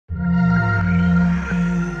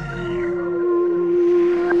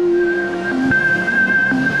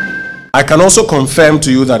I can also confirm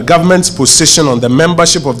to you that government's position on the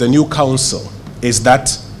membership of the new council is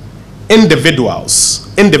that individuals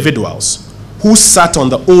who sat on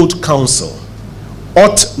the old council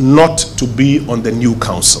ought not to be on the new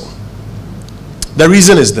council. The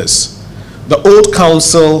reason is this: the old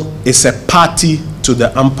council is a party to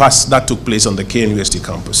the impasse that took place on the KNUST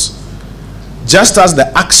campus. Just as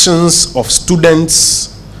the actions of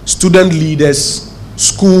students, student leaders,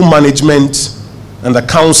 school management, and the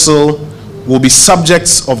council will be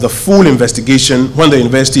subjects of the full investigation when the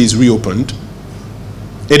university is reopened,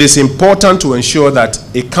 it is important to ensure that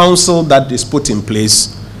a council that is put in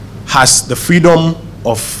place has the freedom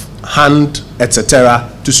of hand,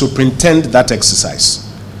 etc., to superintend that exercise.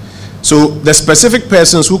 So the specific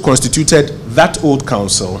persons who constituted that old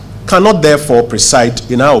council cannot therefore preside,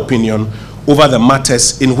 in our opinion, over the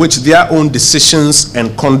matters in which their own decisions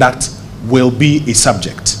and conduct will be a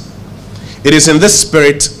subject. It is in this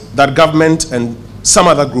spirit that government and some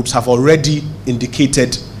other groups have already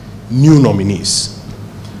indicated new nominees.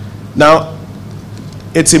 Now,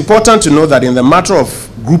 it's important to know that in the matter of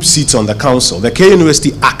group seats on the council, the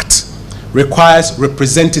KNUST Act requires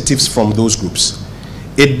representatives from those groups.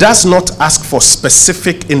 It does not ask for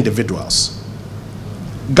specific individuals.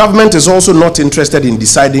 Government is also not interested in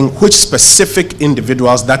deciding which specific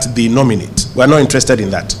individuals that they nominate. We're not interested in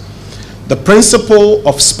that. The principle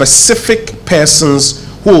of specific persons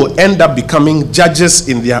who will end up becoming judges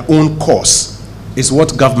in their own cause is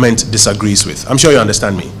what government disagrees with. I'm sure you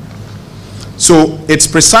understand me. So it's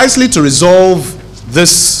precisely to resolve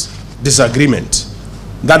this disagreement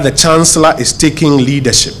that the Chancellor is taking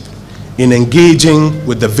leadership in engaging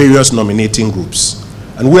with the various nominating groups.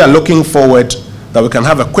 And we are looking forward that we can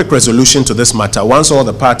have a quick resolution to this matter once all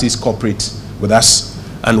the parties cooperate with us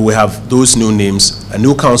and we have those new names. A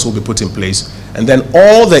new council will be put in place, and then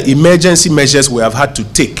all the emergency measures we have had to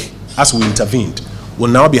take as we intervened will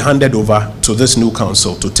now be handed over to this new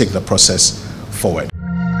council to take the process forward.